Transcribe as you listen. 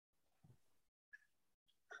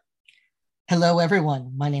Hello,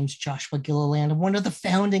 everyone. My name is Joshua Gilliland. I'm one of the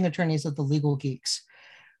founding attorneys of the Legal Geeks.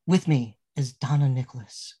 With me is Donna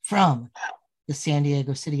Nicholas from the San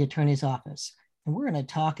Diego City Attorney's Office, and we're going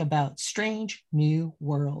to talk about strange new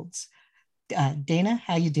worlds. Dana,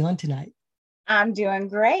 how you doing tonight? I'm doing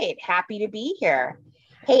great. Happy to be here.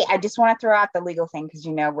 Hey, I just want to throw out the legal thing because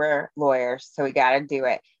we're lawyers, so we got to do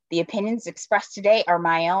it. The opinions expressed today are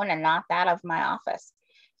my own and not that of my office.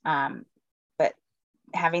 But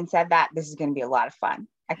having said that, this is going to be a lot of fun.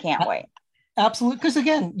 I can't wait. Absolutely, because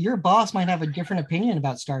again, your boss might have a different opinion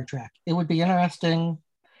about Star Trek. It would be interesting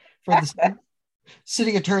for the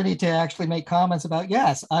city attorney to actually make comments about,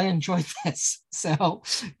 yes, I enjoyed this. So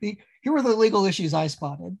here were the legal issues I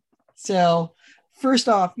spotted. So first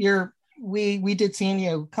off, we did San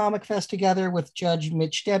Diego Comic Fest together with Judge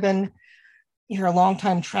Mitch Debin. You're a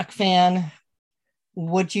longtime Trek fan.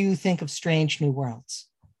 What do you think of Strange New Worlds?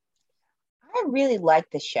 I really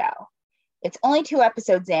like the show. It's only 2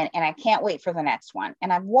 episodes in, and I can't wait for the next one.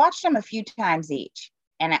 And I've watched them a few times each.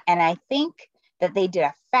 And I think that they did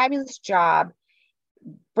a fabulous job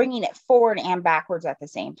bringing it forward and backwards at the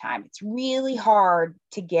same time. It's really hard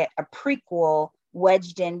to get a prequel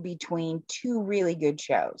wedged in between two really good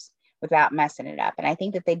shows without messing it up. And I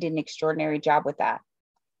think that they did an extraordinary job with that.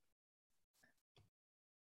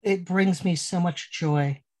 It brings me so much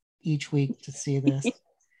joy each week to see this.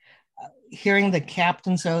 Hearing the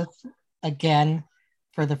captain's oath again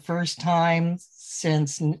for the first time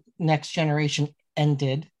since Next Generation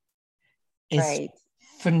ended is right.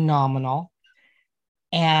 Phenomenal.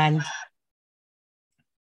 And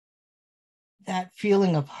that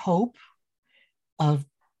feeling of hope, of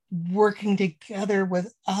working together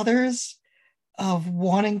with others, of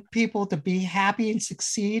wanting people to be happy and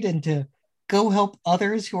succeed and to go help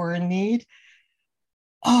others who are in need.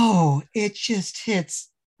 Oh, it just hits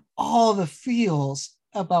all the feels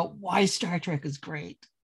about why Star Trek is great.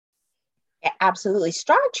 Yeah, absolutely.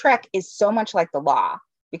 Star Trek is so much like the law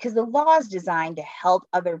because the law is designed to help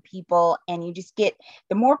other people. And you just get,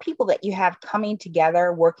 the more people that you have coming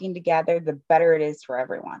together, working together, the better it is for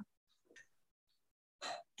everyone.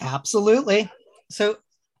 Absolutely. So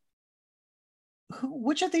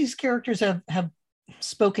which of these characters have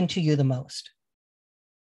spoken to you the most?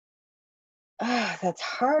 That's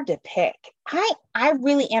hard to pick. I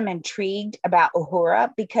really am intrigued about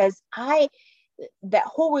Uhura because that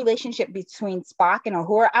whole relationship between Spock and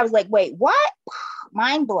Uhura, I was like, wait, what?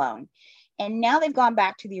 Mind blown. And now they've gone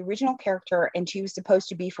back to the original character, and she was supposed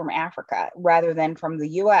to be from Africa rather than from the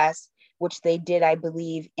US, which they did, I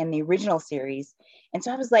believe, in the original series. And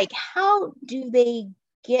so I was like, how do they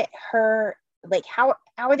get her? Like, how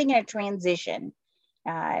are they going to transition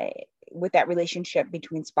with that relationship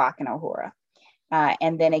between Spock and Uhura?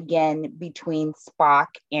 And then again, between Spock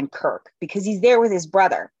and Kirk, because he's there with his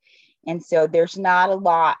brother. And so there's not a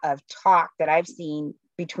lot of talk that I've seen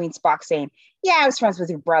between Spock saying, yeah, I was friends with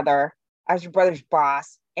your brother. I was your brother's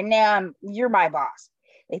boss. And now you're my boss.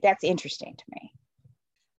 Like, that's interesting to me.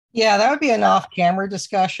 Yeah, that would be an off-camera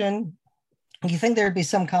discussion. You think there'd be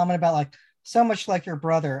some comment about like, so much like your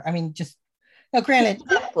brother. I mean, just, now granted,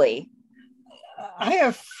 exactly. I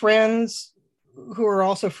have friends who are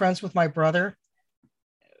also friends with my brother,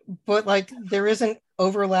 but like there isn't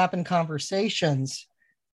overlap in conversations,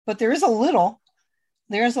 but there's a little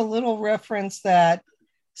reference that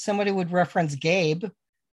somebody would reference Gabe,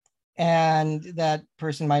 and that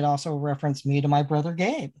person might also reference me to my brother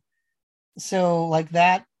Gabe. So like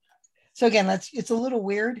that. So again, it's a little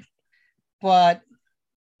weird, but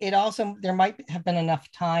it also, there might have been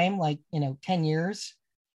enough time, like, 10 years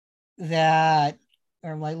that,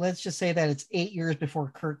 or like, let's just say that it's 8 years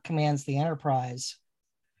before Kirk commands the Enterprise.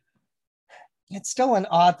 It's still an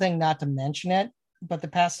odd thing not to mention it, but the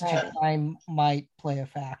passage of time might play a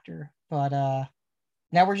factor. But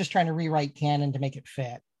now we're just trying to rewrite canon to make it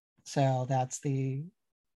fit. So that's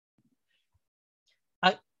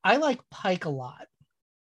I like Pike a lot.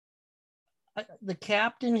 The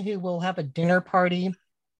captain who will have a dinner party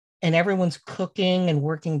and everyone's cooking and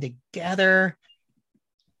working together,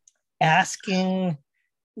 talking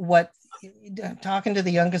to the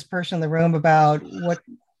youngest person in the room about what,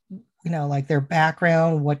 like their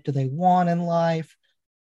background, what do they want in life.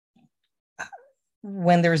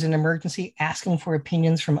 When there's an emergency, asking for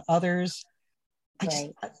opinions from others.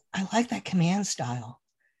 I like that command style.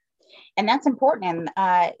 And that's important.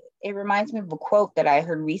 And it reminds me of a quote that I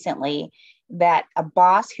heard recently, that a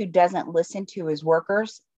boss who doesn't listen to his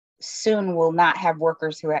workers soon will have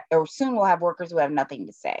workers who have nothing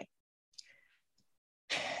to say.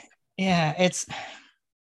 Yeah,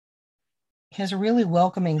 he has a really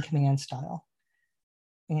welcoming command style.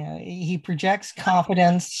 He projects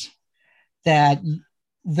confidence, that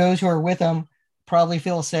those who are with him probably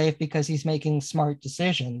feel safe because he's making smart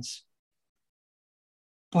decisions.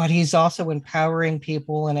 But he's also empowering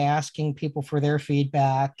people and asking people for their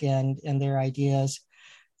feedback and their ideas.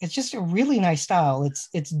 It's just a really nice style.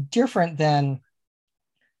 It's different than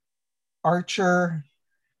Archer,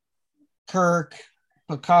 Kirk,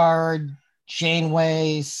 Picard,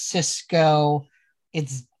 Janeway, Cisco.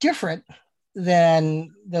 It's different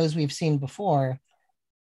than those we've seen before,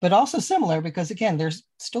 but also similar because again, there's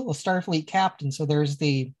still a Starfleet captain, so there's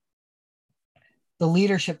the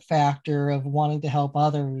leadership factor of wanting to help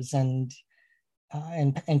others and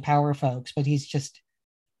empower folks. But he's just,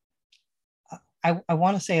 I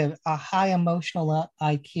want to say a high emotional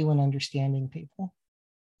IQ and understanding people.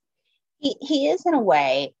 He is in a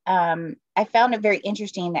way. I found it very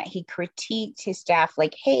interesting that he critiqued his staff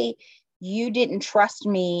like, hey, you didn't trust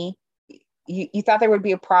me. You thought there would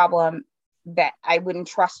be a problem, that I wouldn't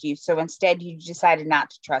trust you. So instead you decided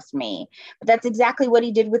not to trust me. But that's exactly what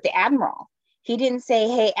he did with the Admiral. He didn't say,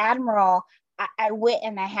 hey, Admiral, I went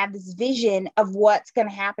and I had this vision of what's going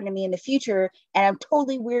to happen to me in the future, and I'm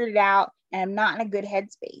totally weirded out and I'm not in a good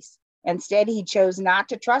headspace. Instead, he chose not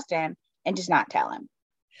to trust him and just not tell him.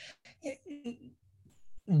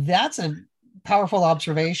 That's a powerful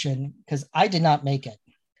observation because I did not make it.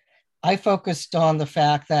 I focused on the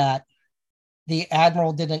fact that the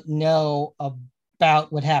Admiral didn't know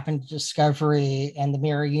about what happened to Discovery and the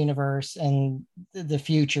Mirror Universe and the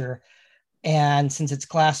future. And since it's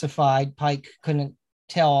classified, Pike couldn't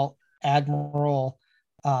tell Admiral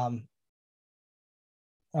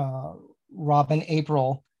Robin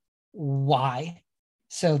April why.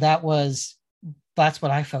 So that's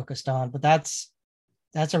what I focused on. But that's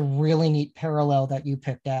a really neat parallel that you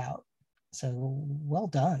picked out. So well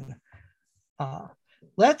done.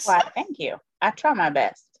 Let's. Well, thank you. I try my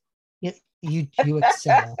best. You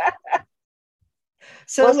excel.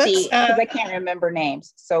 So we'll see, because I can't remember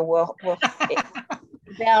names. So we'll it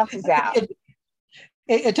balances out.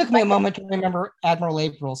 It took me a moment to remember Admiral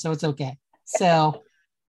April, so it's okay. So,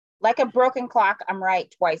 like a broken clock, I'm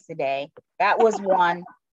right twice a day. That was one.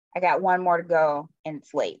 I got one more to go, and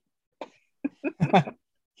it's late.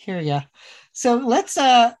 Hear ya. So let's.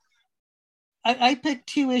 I picked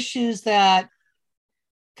two issues that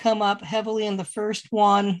come up heavily in the first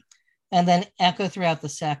one, and then echo throughout the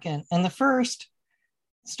second. And the first,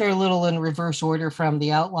 start a little in reverse order from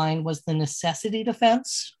the outline, was the necessity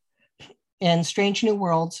defense in Strange New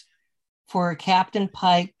Worlds for Captain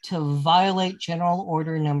Pike to violate General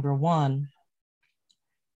Order Number 1.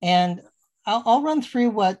 And I'll run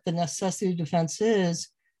through what the necessity defense is.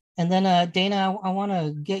 And then, Dana, I want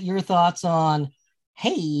to get your thoughts on,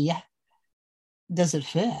 hey, does it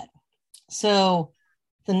fit? So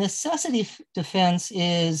the necessity defense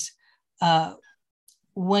is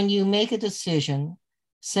when you make a decision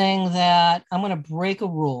saying that I'm going to break a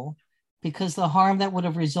rule because the harm that would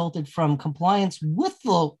have resulted from compliance with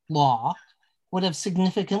the law would have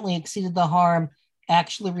significantly exceeded the harm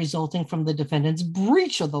actually resulting from the defendant's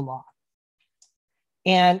breach of the law.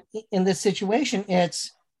 And in this situation,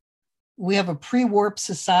 we have a pre-warp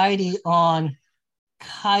society on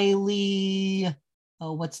Kylie.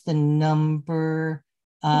 Oh, what's the number?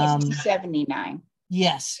 It's 279.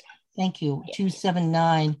 Yes, thank you. Yeah.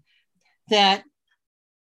 279. That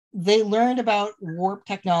they learned about warp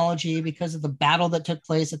technology because of the battle that took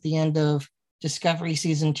place at the end of Discovery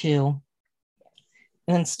Season 2.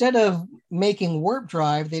 And instead of making warp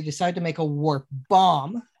drive, they decided to make a warp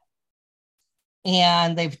bomb.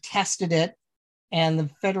 And they've tested it. And the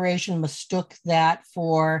Federation mistook that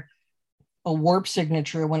for a warp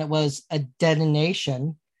signature when it was a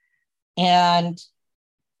detonation. And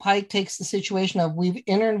Pike takes the situation of, we've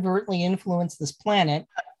inadvertently influenced this planet.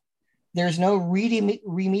 There's no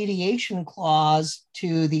remediation clause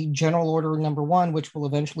to the General Order Number 1, which will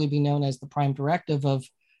eventually be known as the Prime Directive of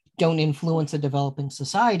don't influence a developing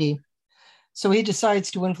society. So he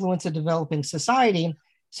decides to influence a developing society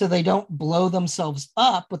so they don't blow themselves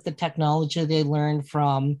up with the technology they learned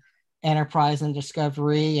from Enterprise and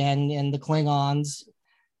Discovery and the Klingons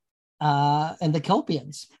and the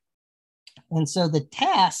Kelpians. And so the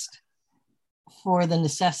test for the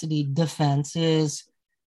necessity defense is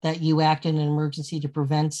that you act in an emergency to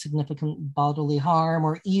prevent significant bodily harm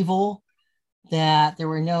or evil, that there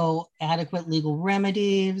were no adequate legal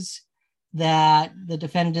remedies, that the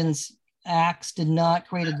defendant's acts did not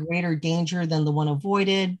create a greater danger than the one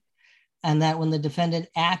avoided, and that when the defendant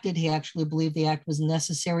acted, he actually believed the act was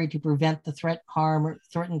necessary to prevent the threatened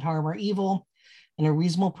harm or evil, and a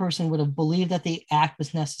reasonable person would have believed that the act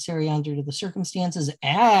was necessary under the circumstances,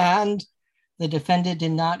 and the defendant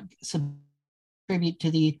did not contribute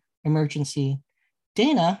to the emergency.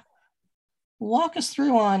 Dana, walk us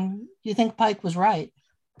through on, you think Pike was right?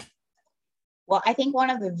 Well, I think one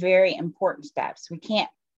of the very important steps, we can't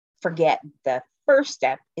forget the first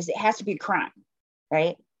step, is it has to be a crime,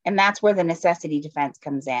 right? And that's where the necessity defense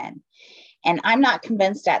comes in. And I'm not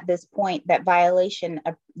convinced at this point that violation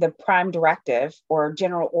of the prime directive or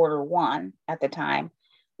General Order 1 at the time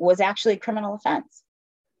was actually a criminal offense.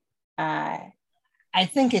 I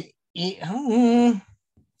think it's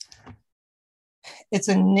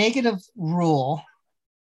a negative rule.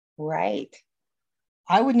 Right.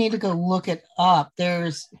 I would need to go look it up. There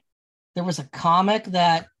was a comic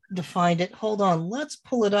that defined it. Hold on, let's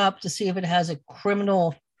pull it up to see if it has a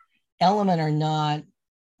criminal element or not.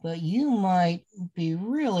 But you might be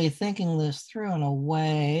really thinking this through in a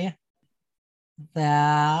way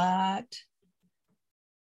that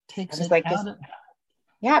takes it like out of...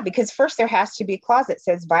 Yeah, because first there has to be a clause that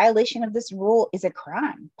says violation of this rule is a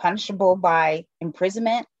crime, punishable by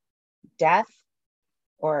imprisonment, death,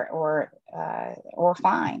 or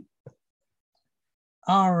fine.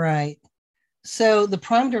 All right. So the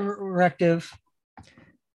prime directive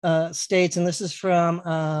states, and this is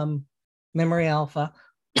from Memory Alpha,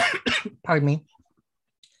 pardon me,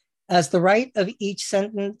 as the right of each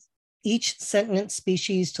sentient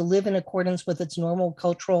species to live in accordance with its normal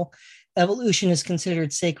cultural evolution is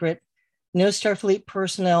considered sacred. No Starfleet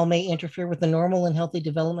personnel may interfere with the normal and healthy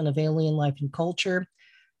development of alien life and culture.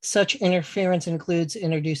 Such interference includes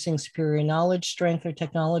introducing superior knowledge, strength, or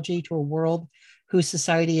technology to a world whose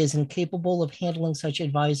society is incapable of handling such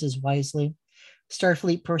advices wisely.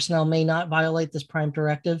 Starfleet personnel may not violate this prime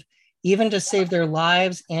directive, even to save their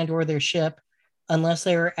lives and or their ship, unless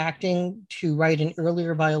they are acting to right an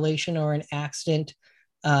earlier violation or an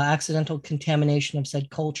accidental contamination of said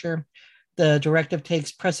culture. The directive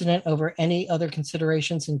takes precedent over any other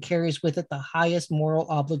considerations and carries with it the highest moral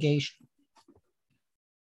obligation.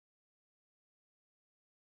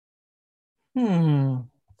 I'm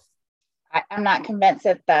not convinced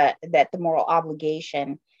that the moral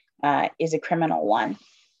obligation is a criminal one,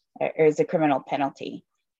 or is a criminal penalty.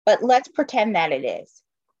 But let's pretend that it is.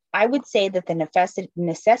 I would say that the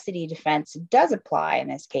necessity defense does apply in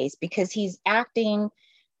this case because he's acting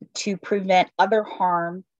to prevent other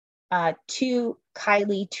harm to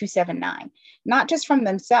Kylie 279, not just from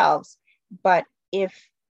themselves, but if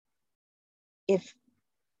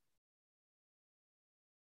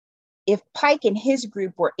Pike and his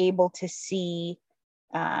group were able to see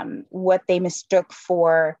what they mistook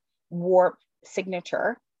for warp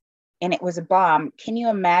signature and it was a bomb, can you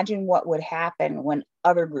imagine what would happen when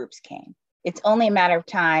other groups came? It's only a matter of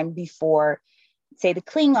time before, say, the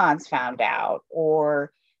Klingons found out,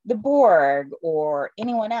 or the Borg, or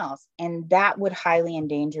anyone else, and that would highly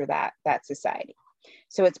endanger that society.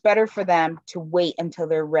 So it's better for them to wait until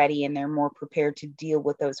they're ready and they're more prepared to deal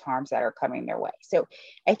with those harms that are coming their way. So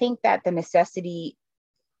I think that the necessity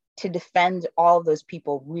to defend all of those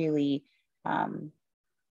people really, I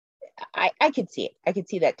could see it. I could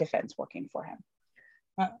see that defense working for him.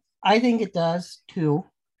 I think it does too,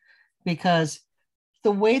 because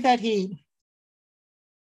the way that he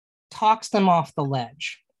talks them off the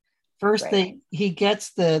ledge. First, right. He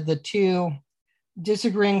gets the two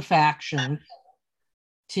disagreeing factions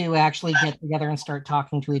to actually get together and start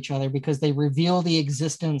talking to each other because they reveal the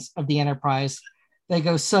existence of the Enterprise. They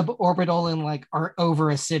go suborbital and like are over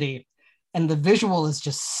a city, and the visual is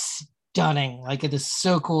just stunning. Like, it is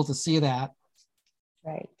so cool to see that.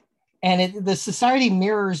 Right. And the society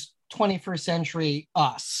mirrors 21st century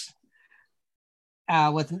us.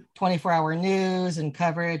 With 24-hour news and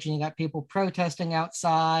coverage, and you got people protesting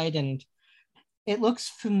outside, and it looks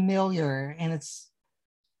familiar, and it's,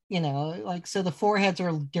 like, so the foreheads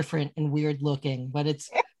are different and weird looking, but it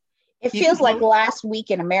feels like last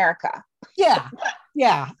week in America. Yeah.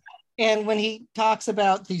 And when he talks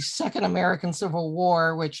about the Second American Civil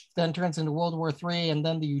War, which then turns into World War III and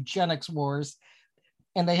then the eugenics wars,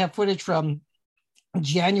 and they have footage from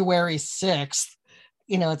January 6th,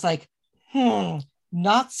 it's like,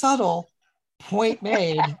 not subtle, point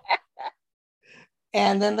made.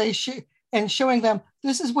 And then they showing them,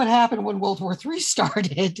 this is what happened when World War III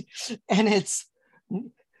started. And it's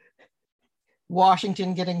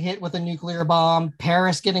Washington getting hit with a nuclear bomb,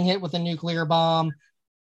 Paris getting hit with a nuclear bomb,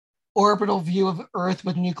 orbital view of Earth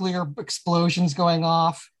with nuclear explosions going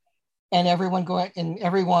off, and everyone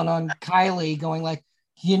on Kylie going like,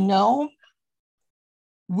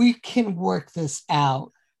 we can work this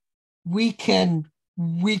out. We can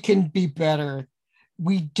be better.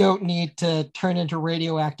 We don't need to turn into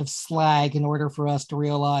radioactive slag in order for us to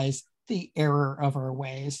realize the error of our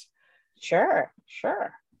ways. Sure.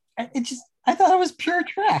 I thought it was pure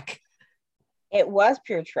Trek. It was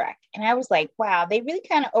pure Trek. And I was like, wow, they really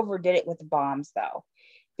kind of overdid it with the bombs, though.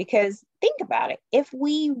 Because think about it. If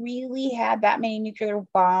we really had that many nuclear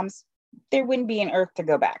bombs, there wouldn't be an Earth to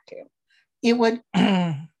go back to. It would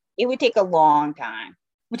It would take a long time.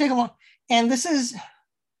 would take a long, and this is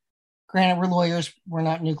granted, we're lawyers, we're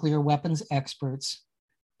not nuclear weapons experts,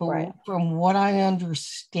 but Right. from what I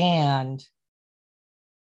understand,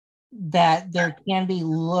 that there can be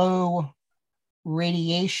low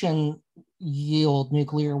radiation yield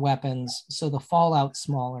nuclear weapons, so the fallout's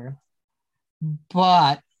smaller.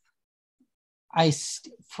 But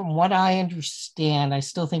from what I understand, I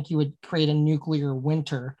still think you would create a nuclear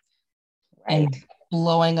winter Right. and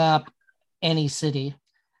blowing up any city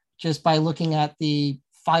just by looking at the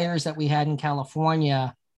fires that we had in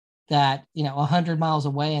California that, 100 miles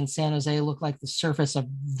away in San Jose looked like the surface of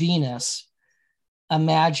Venus.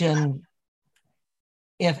 Imagine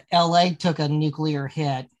if LA took a nuclear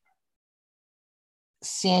hit,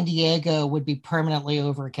 San Diego would be permanently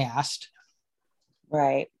overcast.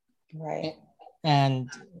 Right. Right. And,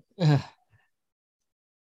 but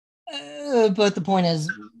the point is,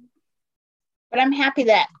 but I'm happy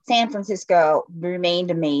that San Francisco remained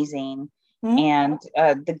amazing, and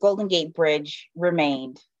the Golden Gate Bridge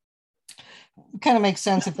remained. It kind of makes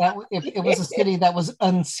sense if it was a city that was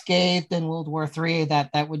unscathed in World War III,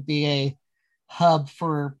 that would be a hub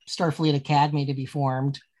for Starfleet Academy to be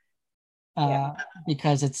formed,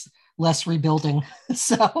 because it's less rebuilding.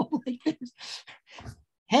 So,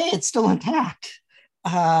 hey, it's still intact.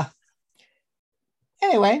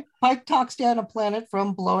 Anyway, Pike talks down a planet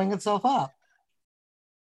from blowing itself up.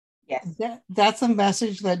 Yes. That's a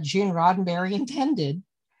message that Gene Roddenberry intended.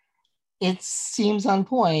 It seems on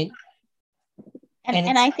point.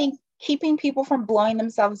 And I think keeping people from blowing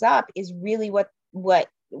themselves up is really what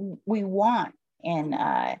we want. And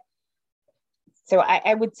so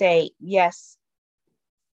I would say, yes,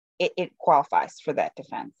 it qualifies for that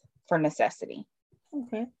defense, for necessity.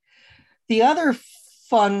 Okay. The other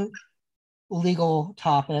fun legal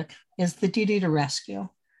topic is the duty to rescue.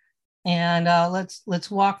 And let's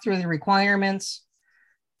walk through the requirements,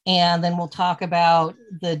 and then we'll talk about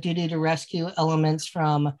the duty to rescue elements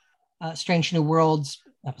from Strange New Worlds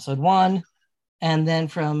episode 1, and then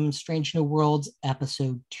from Strange New Worlds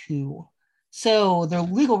episode 2. So the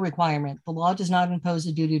legal requirement: the law does not impose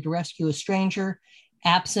a duty to rescue a stranger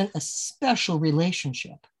absent a special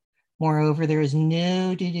relationship. Moreover, there is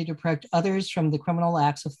no duty to protect others from the criminal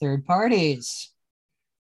acts of third parties.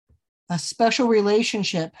 A special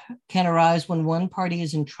relationship can arise when one party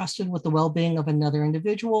is entrusted with the well-being of another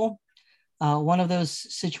individual. One of those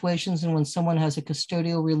situations is when someone has a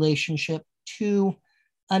custodial relationship to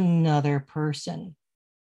another person.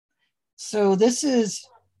 So there's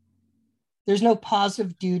no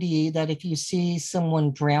positive duty that if you see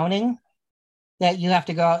someone drowning, that you have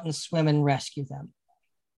to go out and swim and rescue them.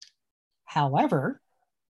 However,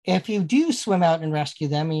 if you do swim out and rescue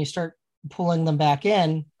them and you start pulling them back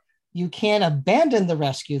in, you can't abandon the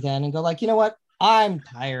rescue then and go like, you know what, I'm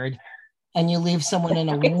tired. And you leave someone in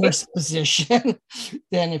a worse position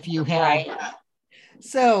than if you had. Right.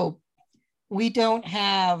 So we don't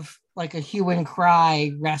have like a hue and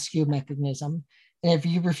cry rescue mechanism. And if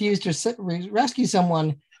you refuse to rescue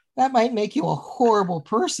someone, that might make you a horrible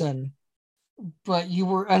person, but you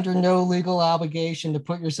were under no legal obligation to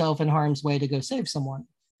put yourself in harm's way to go save someone.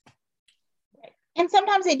 And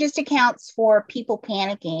sometimes it just accounts for people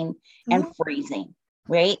panicking and freezing,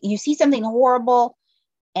 right? You see something horrible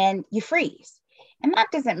and you freeze. And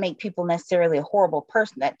that doesn't make people necessarily a horrible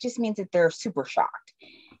person. That just means that they're super shocked.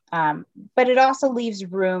 But it also leaves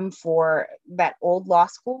room for that old law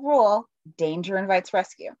school rule: danger invites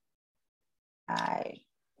rescue.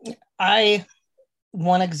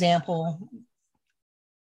 One example,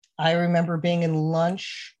 I remember being in line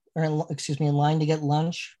to get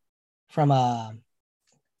lunch from I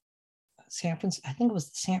think it was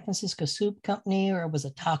the San Francisco Soup Company, or it was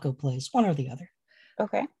a taco place, one or the other.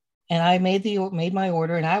 Okay. And I made my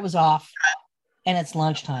order, and I was off, and it's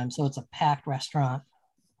lunchtime, so it's a packed restaurant.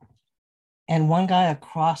 And one guy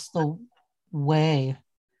across the way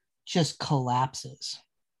just collapses.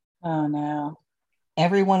 Oh no.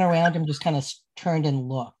 Everyone around him just kind of turned and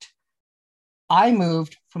looked. I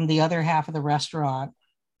moved from the other half of the restaurant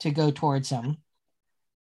to go towards him.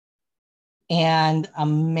 And a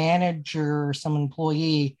manager or some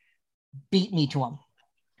employee beat me to him.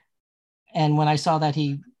 And when I saw that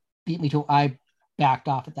he beat me to, I backed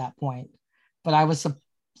off at that point. But I was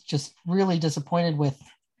just really disappointed with,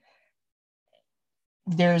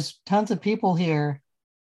 there's tons of people here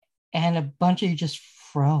and a bunch of you just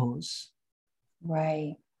froze.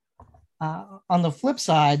 Right. On the flip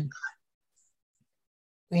side,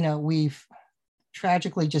 we've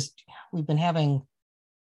tragically we've been having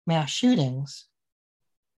mass shootings,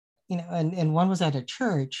 and one was at a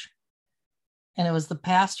church, and it was the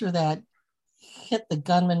pastor that hit the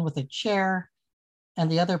gunman with a chair,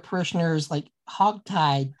 and the other parishioners like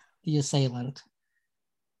hogtied the assailant.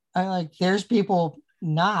 There's people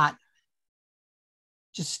not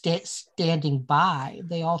just standing by.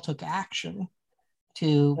 They all took action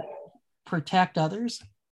to protect others.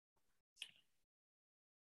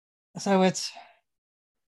 So it's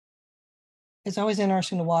always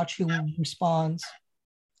interesting to watch who responds.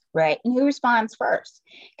 Right. And who responds first?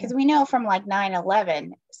 Because we know from like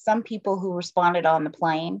 9/11, some people who responded on the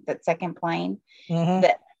plane, that second plane,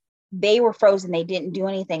 that they were frozen. They didn't do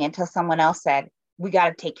anything until someone else said, we got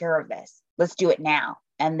to take care of this. Let's do it now.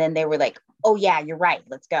 And then they were like, oh, yeah, you're right.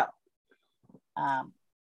 Let's go.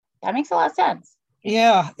 That makes a lot of sense.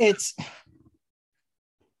 Yeah,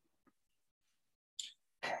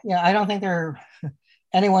 I don't think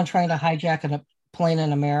anyone trying to hijack a plane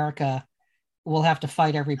in America will have to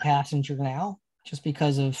fight every passenger now, just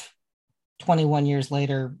because of 21 years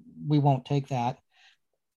later, we won't take that.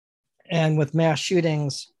 And with mass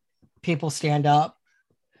shootings, people stand up.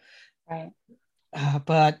 Right.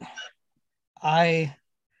 But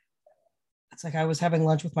it's like I was having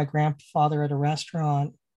lunch with my grandfather at a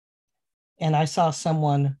restaurant, and I saw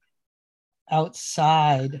someone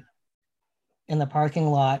outside in the parking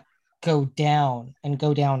lot go down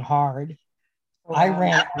hard. Wow. I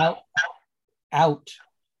ran out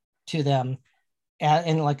to them,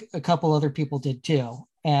 and like a couple other people did too,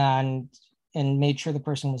 and made sure the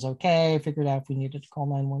person was okay, figured out if we needed to call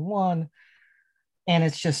 911. And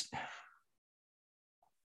it's just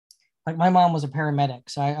like, my mom was a paramedic,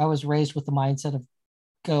 so I was raised with the mindset of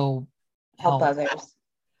go help others.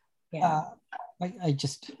 Yeah. I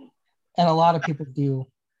just, and a lot of people do,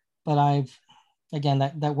 but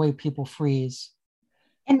that way people freeze.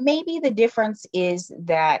 And maybe the difference is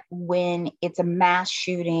that when it's a mass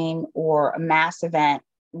shooting or a mass event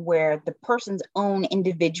where the person's own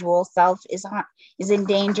individual self is in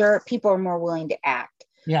danger, people are more willing to act.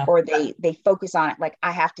 Yeah. Or they focus on it like,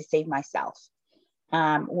 I have to save myself.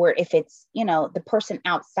 Where if it's, the person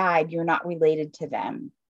outside, you're not related to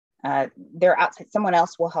them. They're outside, someone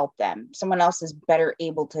else will help them. Someone else is better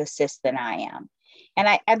able to assist than I am. And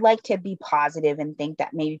I'd like to be positive and think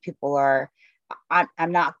that maybe people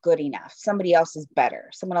I'm not good enough. Somebody else is better.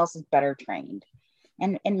 Someone else is better trained.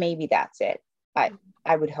 And maybe that's it.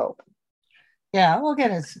 I would hope. Yeah. Well,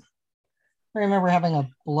 again, I remember having a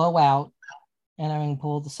blowout and having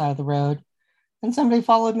pulled the side of the road, and somebody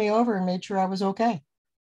followed me over and made sure I was okay,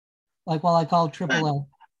 like while I called AAA.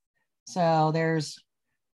 So there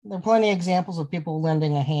are plenty of examples of people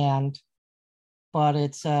lending a hand, but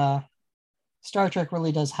it's Star Trek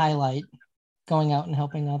really does highlight going out and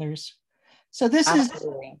helping others. So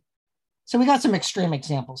so we got some extreme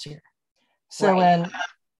examples here. So right.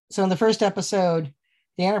 In the first episode,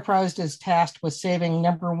 the Enterprise is tasked with saving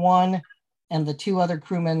number one and the two other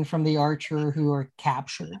crewmen from the Archer who are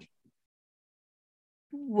captured.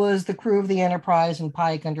 Was the crew of the Enterprise and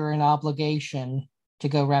Pike under an obligation to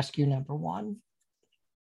go rescue number one?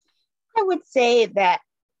 I would say that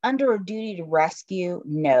under a duty to rescue,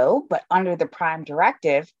 no, but under the Prime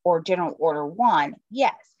Directive or General Order 1,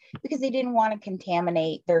 yes, because they didn't want to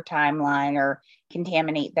contaminate their timeline or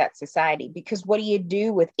contaminate that society. Because what do you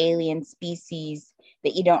do with alien species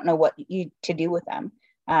that you don't know what to do with them?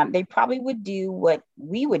 They probably would do what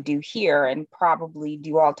we would do here and probably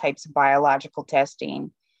do all types of biological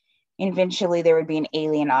testing. And eventually there would be an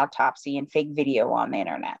alien autopsy and fake video on the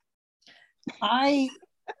internet. I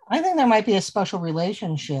think there might be a special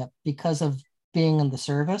relationship because of being in the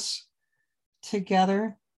service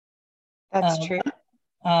together. That's true.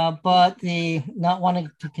 But the not wanting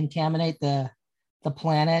to contaminate the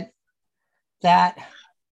planet, that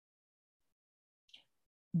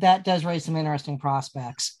does raise some interesting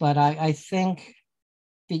prospects. But I think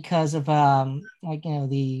because of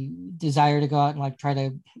the desire to go out and like try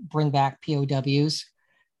to bring back POWs,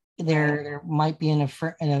 there might be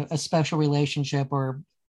a special relationship or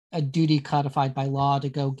a duty codified by law to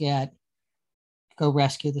go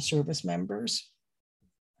rescue the service members.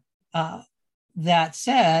 That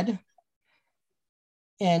said,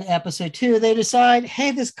 in episode 2, they decide,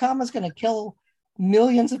 hey, this comet's going to kill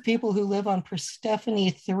millions of people who live on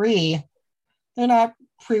Persephone 3. They're not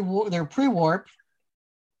they're pre-warp.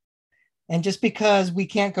 And just because we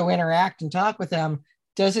can't go interact and talk with them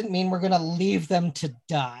doesn't mean we're going to leave them to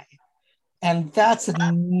die. And that's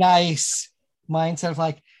a nice mindset of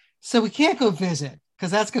like, so we can't go visit because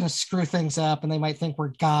that's going to screw things up and they might think we're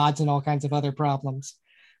gods and all kinds of other problems.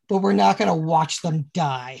 But we're not going to watch them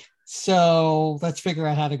die. So let's figure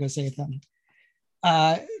out how to go save them.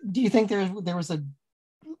 Do you think there was a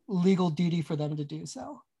legal duty for them to do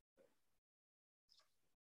so?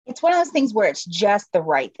 It's one of those things where it's just the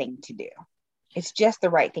right thing to do. It's just the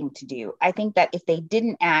right thing to do. I think that if they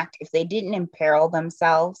didn't act, if they didn't imperil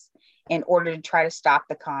themselves in order to try to stop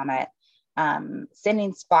the comet,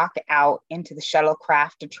 sending Spock out into the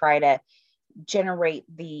shuttlecraft to try to generate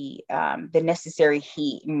the necessary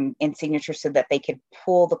heat and signature so that they could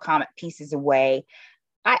pull the comet pieces away,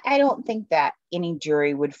 I don't think that any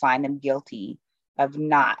jury would find them guilty of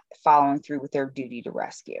not following through with their duty to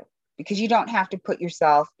rescue, because you don't have to put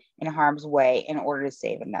yourself in harm's way in order to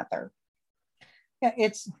save another. Yeah,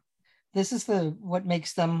 this is what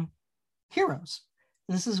makes them heroes.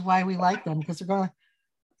 This is why we like them, because they're going,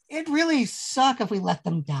 it really suck if we let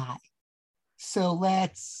them die. So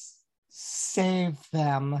let's save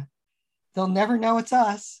them. They'll never know it's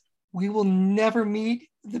us. We will never meet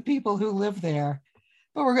the people who live there,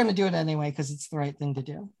 but we're going to do it anyway because it's the right thing to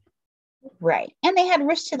do. Right. And they had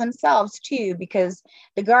risk to themselves too, because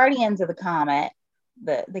the guardians of the comet,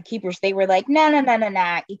 the keepers, they were like, no,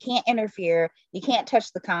 you can't interfere, you can't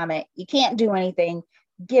touch the comet, you can't do anything,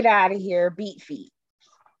 get out of here, beat feet.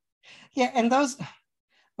 Yeah, and those,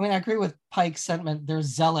 I mean, I agree with Pike's sentiment, they're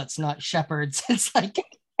zealots, not shepherds. It's like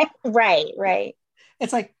right.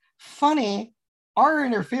 It's like, funny, our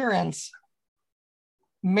interference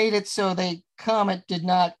made it so the comet did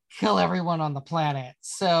not kill everyone on the planet.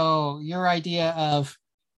 So your idea of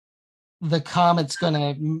the comet's going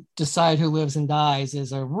to decide who lives and dies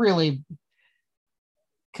is a really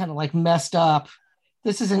kind of like messed up.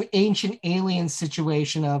 This is an ancient alien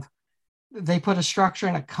situation of they put a structure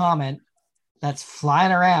in a comet that's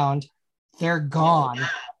flying around. They're gone.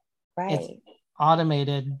 Right. It's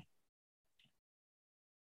automated.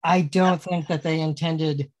 I don't think that they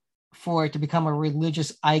intended for it to become a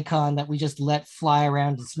religious icon that we just let fly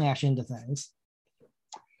around and smash into things.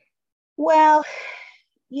 Well,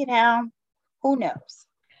 who knows?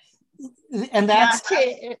 And that's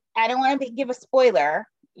I don't want to give a spoiler,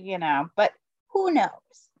 but who knows?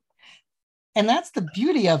 And that's the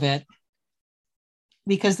beauty of it,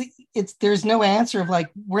 because there's no answer of like,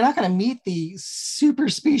 we're not going to meet the super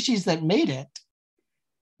species that made it.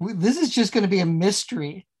 This is just going to be a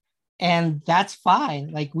mystery. And that's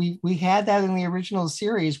fine. Like we had that in the original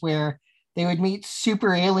series where they would meet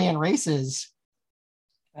super alien races.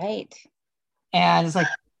 Right. And it's like,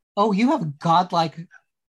 oh, you have godlike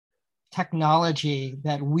technology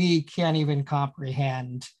that we can't even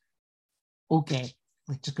comprehend. Okay,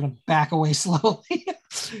 like just gonna back away slowly.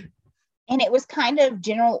 And it was kind of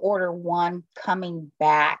General Order 1 coming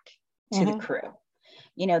back to the crew.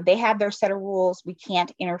 They had their set of rules. We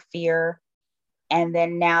can't interfere. And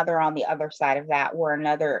then now they're on the other side of that, where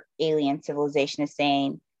another alien civilization is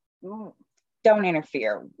saying, don't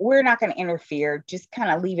interfere. We're not going to interfere. Just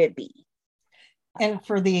kind of leave it be. And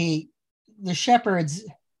for the shepherds,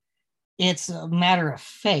 it's a matter of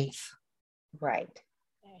faith. Right.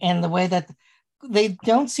 And the way that they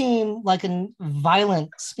don't seem like a violent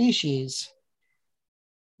species,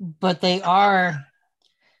 but their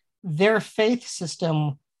faith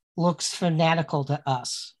system looks fanatical to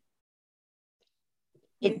us.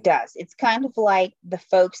 It does. It's kind of like the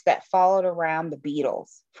folks that followed around the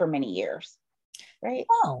Beatles for many years, right?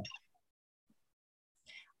 Oh,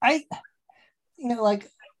 I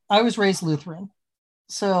was raised Lutheran.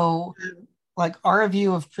 So like our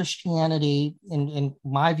view of Christianity and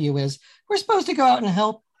my view is we're supposed to go out and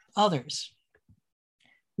help others.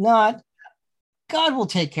 Not God will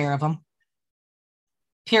take care of them.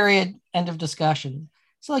 Period. End of discussion.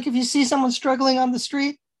 So like if you see someone struggling on the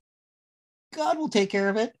street, God will take care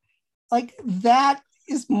of it. Like that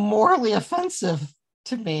is morally offensive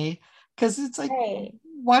to me, because it's like, hey,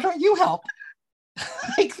 why don't you help?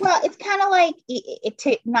 Well, it's kind of like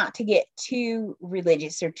not to get too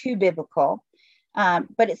religious or too biblical,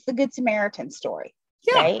 but it's the Good Samaritan story,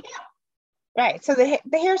 right? Right. So the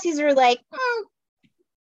heresies are like,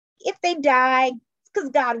 if they die, it's because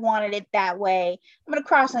God wanted it that way. I'm going to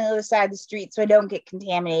cross on the other side of the street so I don't get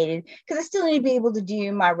contaminated, because I still need to be able to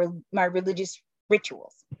do my religious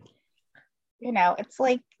rituals. It's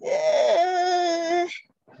like, what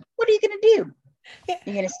are you going to do?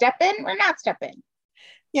 You're going to step in or not step in?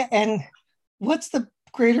 Yeah, and what's the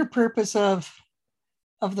greater purpose of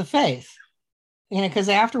the faith? Because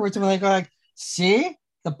afterwards when they go like, see,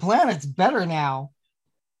 the planet's better now,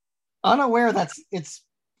 unaware it's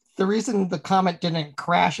the reason the comet didn't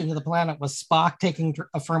crash into the planet was Spock taking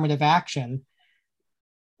affirmative action.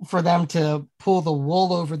 for them to pull the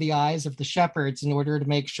wool over the eyes of the shepherds in order to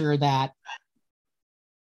make sure that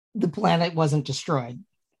the planet wasn't destroyed.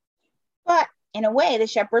 But in a way, the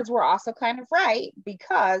shepherds were also kind of right,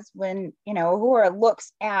 because when, Uhura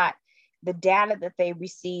looks at the data that they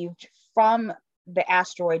received from the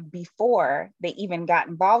asteroid before they even got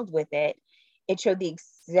involved with it, it showed the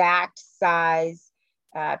exact size,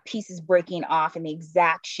 pieces breaking off in the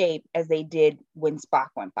exact shape as they did when Spock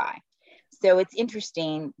went by. So it's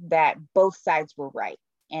interesting that both sides were right,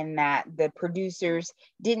 and that the producers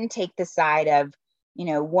didn't take the side of,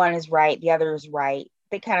 one is right, the other is right.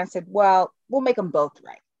 They kind of said, well, we'll make them both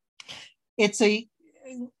right.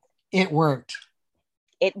 It worked.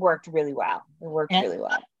 It worked really well. Really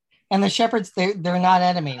well. And the shepherds, they're not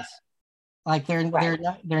enemies. Like they're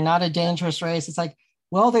not a dangerous race. It's like,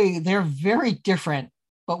 well, they're very different,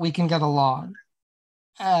 but we can get along.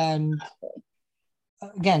 And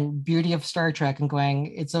again, beauty of Star Trek and going,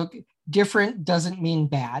 it's okay. Different doesn't mean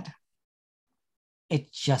bad.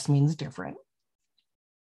 It just means different.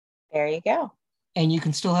 There you go. And you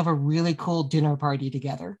can still have a really cool dinner party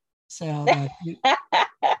together. So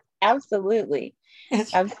absolutely.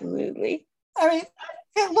 Absolutely. I mean,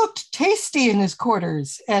 it looked tasty in his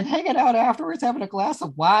quarters, and hanging out afterwards, having a glass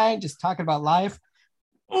of wine, just talking about life.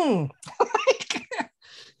 And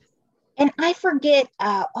I forget,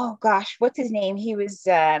 oh gosh, what's his name? He was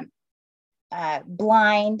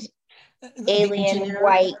blind, alien,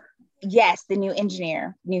 white. Yes, the new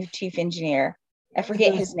chief engineer. I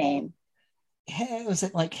forget his name. Was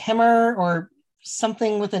it like Hemmer or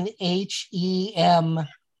something with an HEM?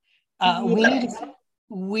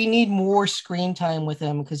 We need more screen time with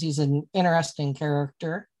him because he's an interesting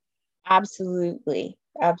character. Absolutely.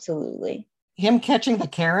 Him catching the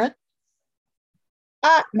carrot.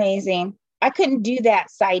 Amazing. I couldn't do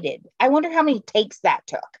that sighted. I wonder how many takes that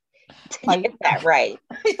took to get that right.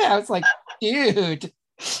 Yeah, it's like, dude.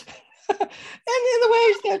 And in the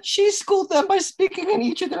ways that she schooled them by speaking in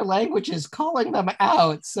each of their languages, calling them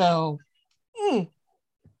out. So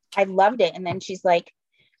I loved it. And then she's like,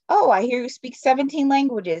 oh, I hear you speak 17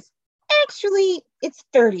 languages. Actually, it's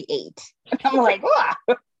 38. And I'm like, wow.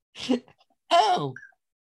 Oh.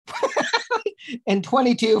 And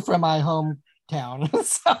 22 from my hometown.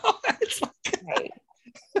 So it's like, right.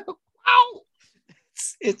 Wow.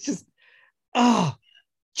 It's just,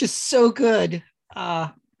 just so good.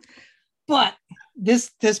 But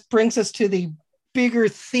this brings us to the bigger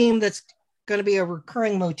theme that's going to be a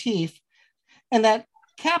recurring motif, and that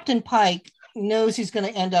Captain Pike knows he's going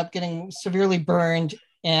to end up getting severely burned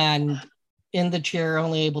and in the chair,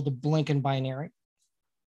 only able to blink in binary.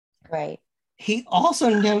 Right. He also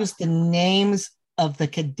knows the names of the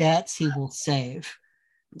cadets he will save.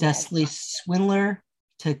 Yes. Desley Swindler,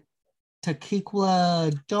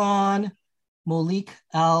 Taquiqua Dawn, Malik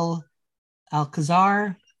Alcazar,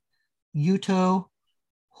 Yuto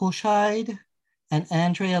Hoshide, and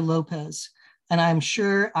Andrea Lopez. And I'm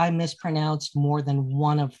sure I mispronounced more than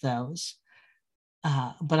one of those.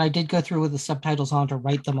 But I did go through with the subtitles on to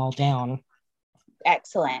write them all down.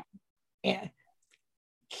 Excellent. And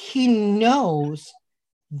he knows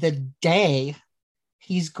the day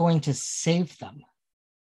he's going to save them.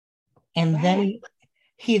 And right. Then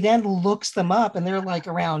he looks them up, and they're like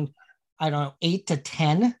around, I don't know, 8 to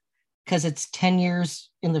 10, because it's 10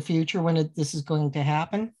 years in the future when this is going to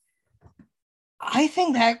happen. I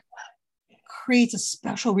think that creates a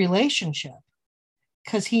special relationship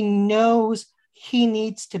because he knows he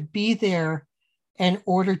needs to be there in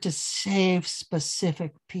order to save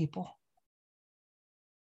specific people.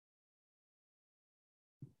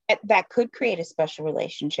 That could create a special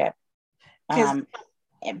relationship.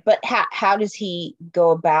 But how does he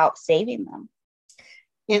go about saving them?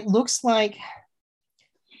 It looks like...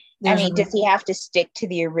 does he have to stick to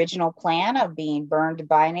the original plan of being burned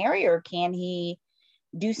binary, or can he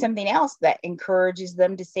do something else that encourages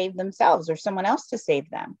them to save themselves or someone else to save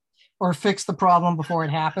them? Or fix the problem before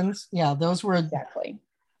it happens? Yeah, those were... Exactly.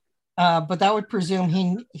 But that would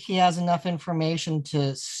presume he has enough information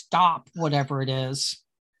to stop whatever it is.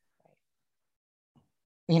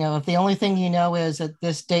 If the only thing you know is at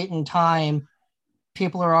this date and time,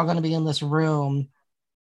 people are all going to be in this room,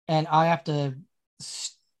 and I have to...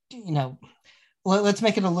 let's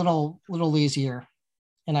make it a little easier.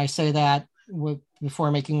 And I say that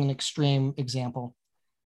before making an extreme example.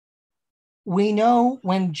 We know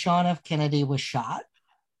when John F. Kennedy was shot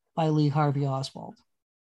by Lee Harvey Oswald.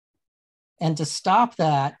 And to stop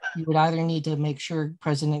that, you would either need to make sure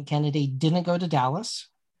President Kennedy didn't go to Dallas,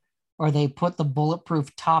 or they put the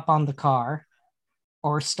bulletproof top on the car,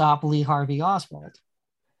 or stop Lee Harvey Oswald.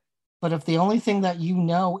 But if the only thing that you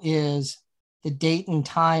know is the date and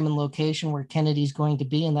time and location where Kennedy's going to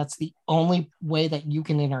be, and that's the only way that you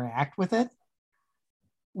can interact with it,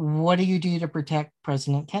 what do you do to protect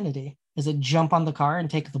President Kennedy? Is it jump on the car and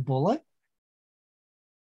take the bullet?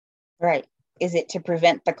 Right. Is it to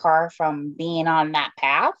prevent the car from being on that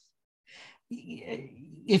path?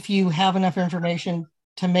 If you have enough information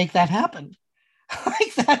to make that happen.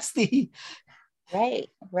 Like that's the Right,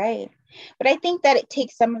 right. But I think that it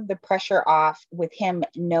takes some of the pressure off with him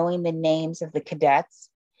knowing the names of the cadets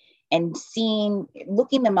and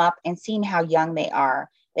looking them up and seeing how young they are.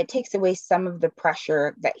 That takes away some of the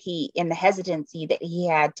pressure that in the hesitancy that he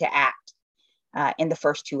had to act in the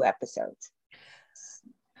first two episodes.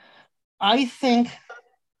 I think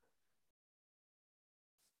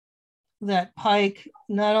that Pike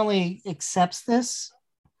not only accepts this,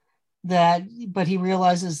 but he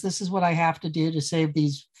realizes this is what I have to do to save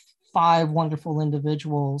these 5 wonderful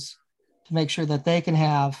individuals, to make sure that they can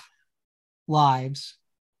have lives.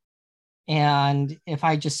 And if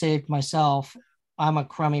I just saved myself, I'm a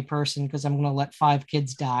crummy person because I'm going to let 5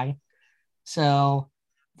 kids die. So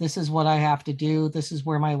this is what I have to do. This is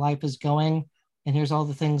where my life is going. And here's all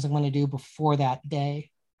the things I'm going to do before that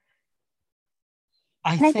day.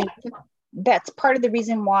 I think that's part of the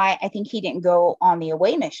reason why I think he didn't go on the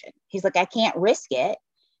away mission. He's like, I can't risk it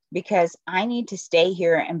because I need to stay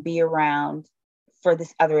here and be around for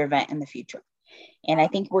this other event in the future. And I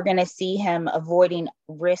think we're going to see him avoiding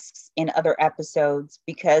risks in other episodes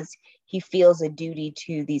because he feels a duty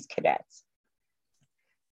to these cadets.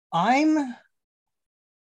 I'm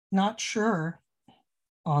not sure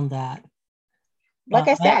on that. Like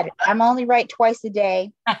I said, I'm only right twice a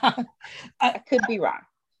day. I could be wrong.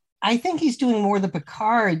 I think he's doing more the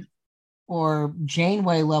Picard or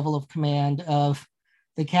Janeway level of command of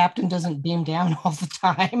the captain doesn't beam down all the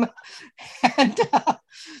time. And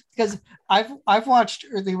because I've watched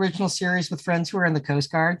the original series with friends who are in the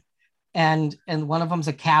Coast Guard, and one of them's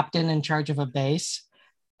a captain in charge of a base,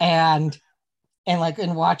 and like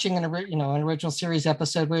in watching an original series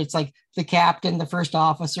episode where it's like the captain, the first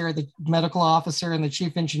officer, the medical officer, and the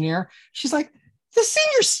chief engineer, she's like, the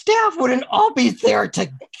senior staff wouldn't all be there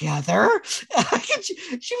together.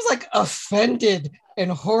 She was like offended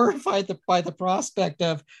and horrified by the prospect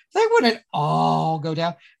of they wouldn't all go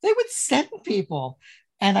down. They would send people.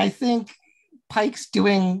 And I think Pike's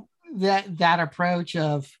doing that approach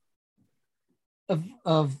of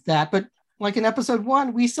that. But like in episode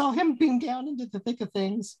 1, we saw him beam down into the thick of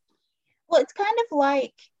things. Well, it's kind of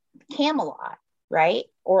like Camelot, right?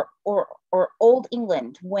 Or Old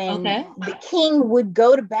England, when the king would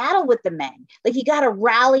go to battle with the men. Like, you got to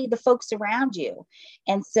rally the folks around you.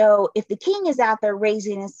 And so if the king is out there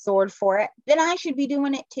raising his sword for it, then I should be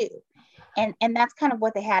doing it too. And that's kind of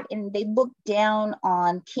what they had. And they looked down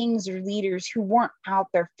on kings or leaders who weren't out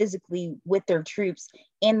there physically with their troops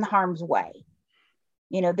in harm's way.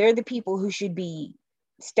 You know, they're the people who should be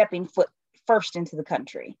stepping foot first into the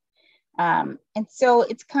country. And so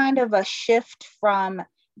it's kind of a shift from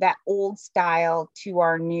that old style to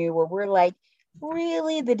our new, where we're like,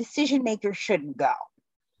 really, the decision makers shouldn't go.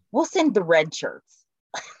 We'll send the red shirts.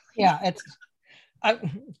 Yeah,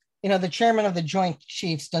 the chairman of the Joint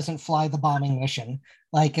Chiefs doesn't fly the bombing mission.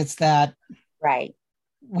 Like, it's that, right?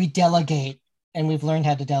 We delegate, and we've learned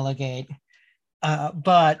how to delegate.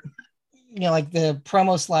 But like the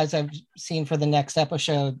promo slides I've seen for the next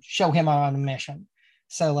episode show him on a mission.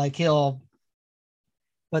 So like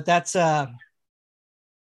but that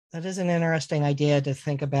is an interesting idea to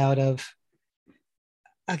think about of,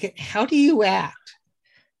 okay, how do you act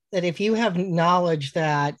that if you have knowledge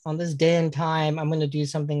that on this day and time, I'm going to do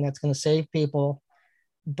something that's going to save people,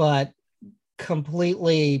 but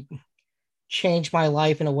completely change my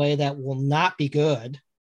life in a way that will not be good?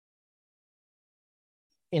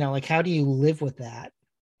 Like, how do you live with that?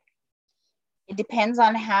 It depends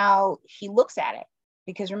on how he looks at it.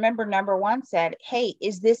 Because remember, number 1 said, hey,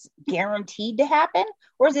 is this guaranteed to happen?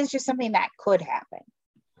 Or is this just something that could happen?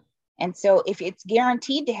 And so if it's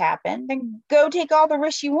guaranteed to happen, then go take all the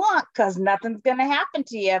risks you want, because nothing's going to happen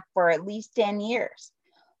to you for at least 10 years.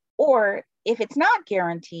 Or if it's not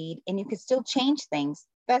guaranteed and you could still change things,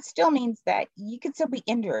 that still means that you could still be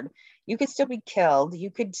injured. You could still be killed. You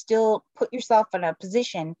could still put yourself in a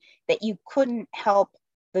position that you couldn't help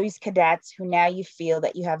those cadets who now you feel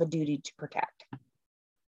that you have a duty to protect.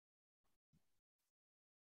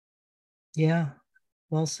 Yeah,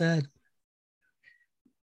 well said.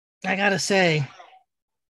 I gotta say,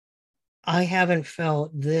 I haven't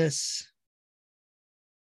felt this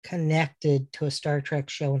connected to a Star Trek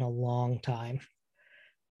show in a long time.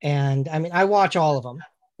 And I mean, I watch all of them,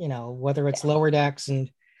 whether it's Lower Decks and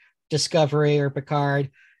Discovery or Picard.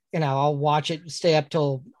 I'll watch it, stay up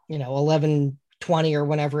till 11:20 or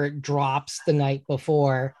whenever it drops the night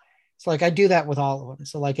before. So like I do that with all of them.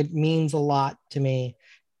 So like it means a lot to me.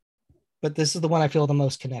 But this is the one I feel the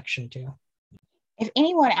most connection to. If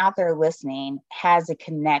anyone out there listening has a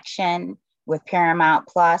connection with Paramount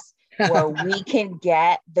Plus where we can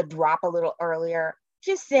get the drop a little earlier,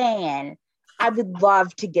 just saying, I would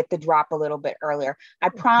love to get the drop a little bit earlier. I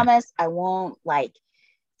promise I won't like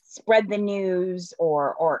spread the news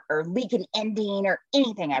or leak an ending or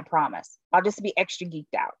anything. I promise. I'll just be extra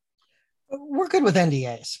geeked out. We're good with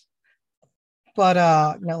NDAs. But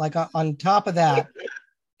like on top of that,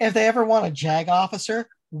 if they ever want a JAG officer,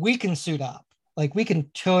 we can suit up. Like we can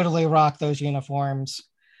totally rock those uniforms.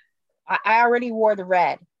 I already wore the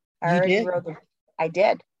red. I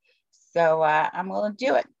did. So I'm willing to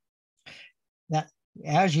do it. That,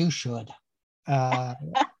 as you should. I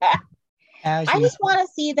just want to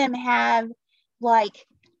see them have like,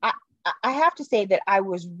 I have to say that I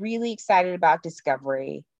was really excited about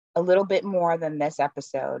Discovery a little bit more than this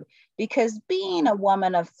episode, because being a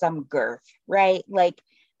woman of some girth, right? Like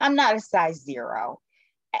I'm not a size 0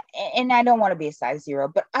 and I don't want to be a size 0,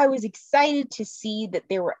 but I was excited to see that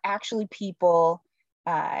there were actually people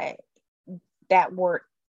that were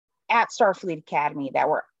at Starfleet Academy, that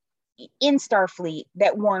were in Starfleet,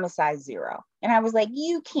 that weren't a size 0. And I was like,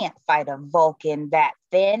 you can't fight a Vulcan that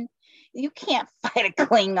thin. You can't fight a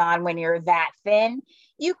Klingon when you're that thin.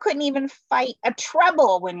 You couldn't even fight a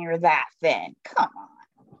Treble when you're that thin. Come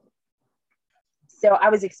on. So I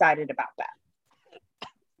was excited about that.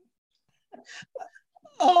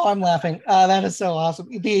 Oh, I'm laughing. That is so awesome.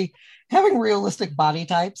 Having realistic body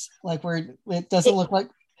types, like where it doesn't look like,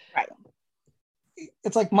 right.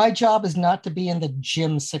 It's like my job is not to be in the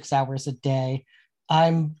gym 6 hours a day.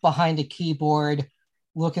 I'm behind a keyboard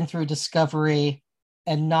looking through Discovery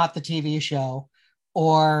and not the TV show,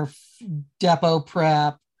 or depot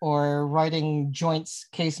prep, or writing joint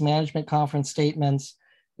case management conference statements.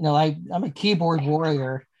 I'm a keyboard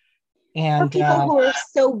warrior. And for people who are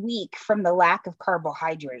so weak from the lack of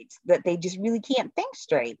carbohydrates that they just really can't think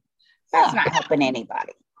straight, that's not helping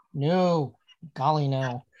anybody. No, golly,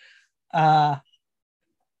 no.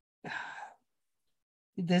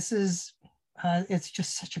 This is it's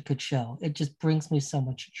just such a good show. It just brings me so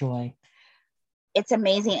much joy. It's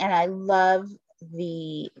amazing, and I love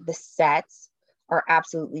the sets are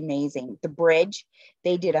absolutely amazing. The bridge,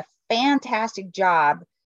 they did a fantastic job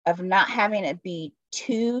of not having it be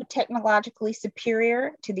too technologically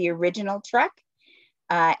superior to the original Trek,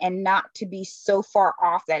 and not to be so far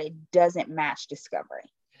off that it doesn't match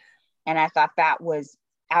Discovery. And I thought that was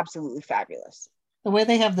absolutely fabulous. The way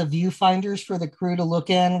they have the viewfinders for the crew to look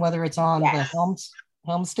in, whether it's on the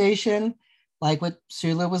helm station, like what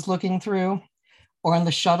Sulu was looking through, or on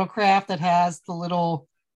the shuttlecraft that has the little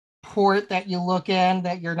port that you look in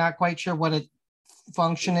that you're not quite sure what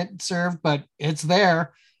function it served, but it's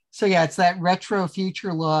there. So yeah, it's that retro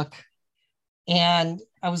future look. And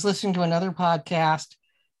I was listening to another podcast.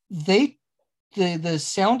 The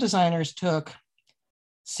sound designers took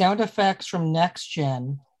sound effects from Next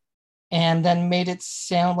Gen and then made it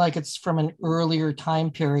sound like it's from an earlier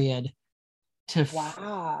time period.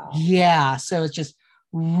 Wow. Yeah, so it's just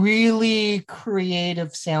really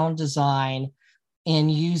creative sound design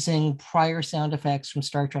and using prior sound effects from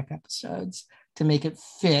Star Trek episodes to make it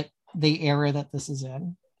fit the era that this is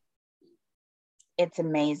in. It's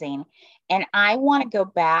amazing. And I want to go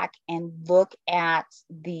back and look at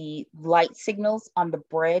the light signals on the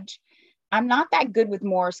bridge. I'm not that good with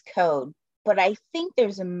Morse code, but I think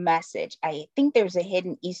there's a message. I think there's a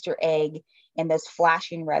hidden Easter egg in those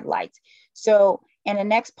flashing red lights. So in the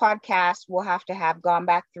next podcast, we'll have to have gone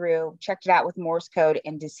back through, checked it out with Morse code,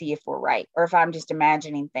 and to see if we're right, or if I'm just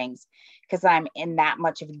imagining things, because I'm in that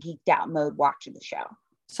much of a geeked out mode watching the show.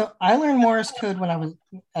 So I learned Morse code when I was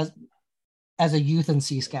as a youth in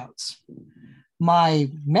Sea Scouts.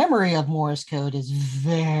 My memory of Morse code is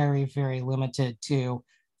very, very limited to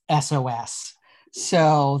SOS.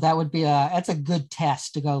 So that would be that's a good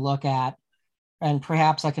test to go look at. And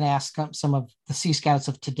perhaps I can ask some of the Sea Scouts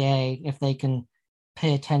of today if they can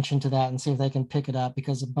pay attention to that and see if they can pick it up,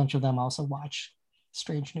 because a bunch of them also watch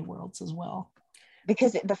Strange New Worlds as well.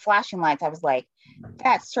 Because the flashing lights, I was like,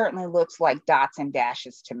 that certainly looks like dots and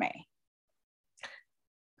dashes to me.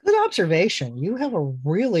 Good observation. You have a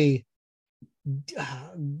really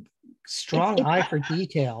strong eye for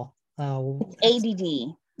detail.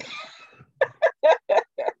 ADD.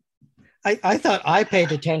 I thought I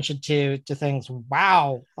paid attention to things.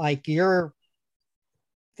 Wow, like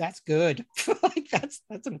that's good. Like that's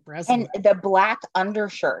impressive. And the black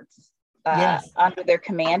undershirts yes, under their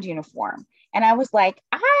command uniform. And I was like,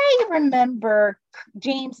 I remember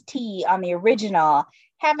James T on the original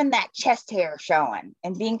having that chest hair showing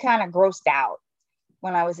and being kind of grossed out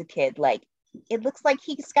when I was a kid. Like, it looks like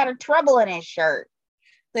he's got a trouble in his shirt.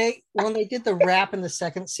 When they did the wrap in the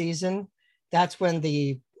second season, that's when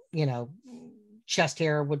the, you know, chest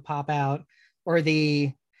hair would pop out, or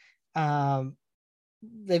the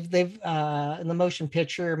they've in the motion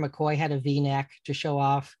picture, McCoy had a V-neck to show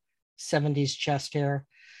off 70s chest hair.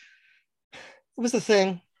 It was the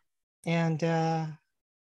thing. And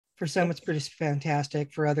for some it's pretty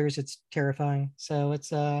fantastic, for others it's terrifying. So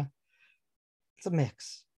it's a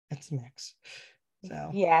mix. It's a mix.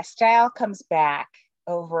 So yeah, style comes back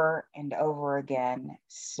over and over again.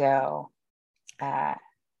 So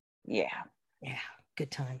yeah,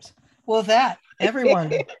 good times. Well, that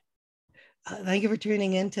everyone, thank you for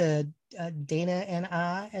tuning in to Dana and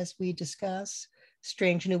I as we discuss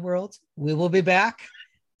Strange New Worlds. We will be back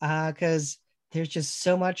because there's just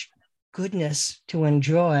so much goodness to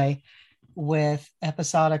enjoy with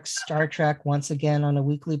episodic Star Trek once again on a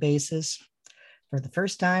weekly basis for the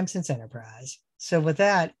first time since Enterprise. So with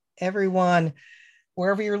that, everyone,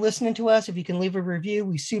 wherever you're listening to us, if you can leave a review,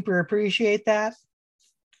 we super appreciate that.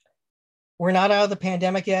 We're not out of the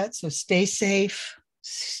pandemic yet, so stay safe,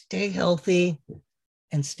 stay healthy,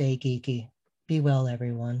 and stay geeky. Be well,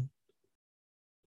 everyone.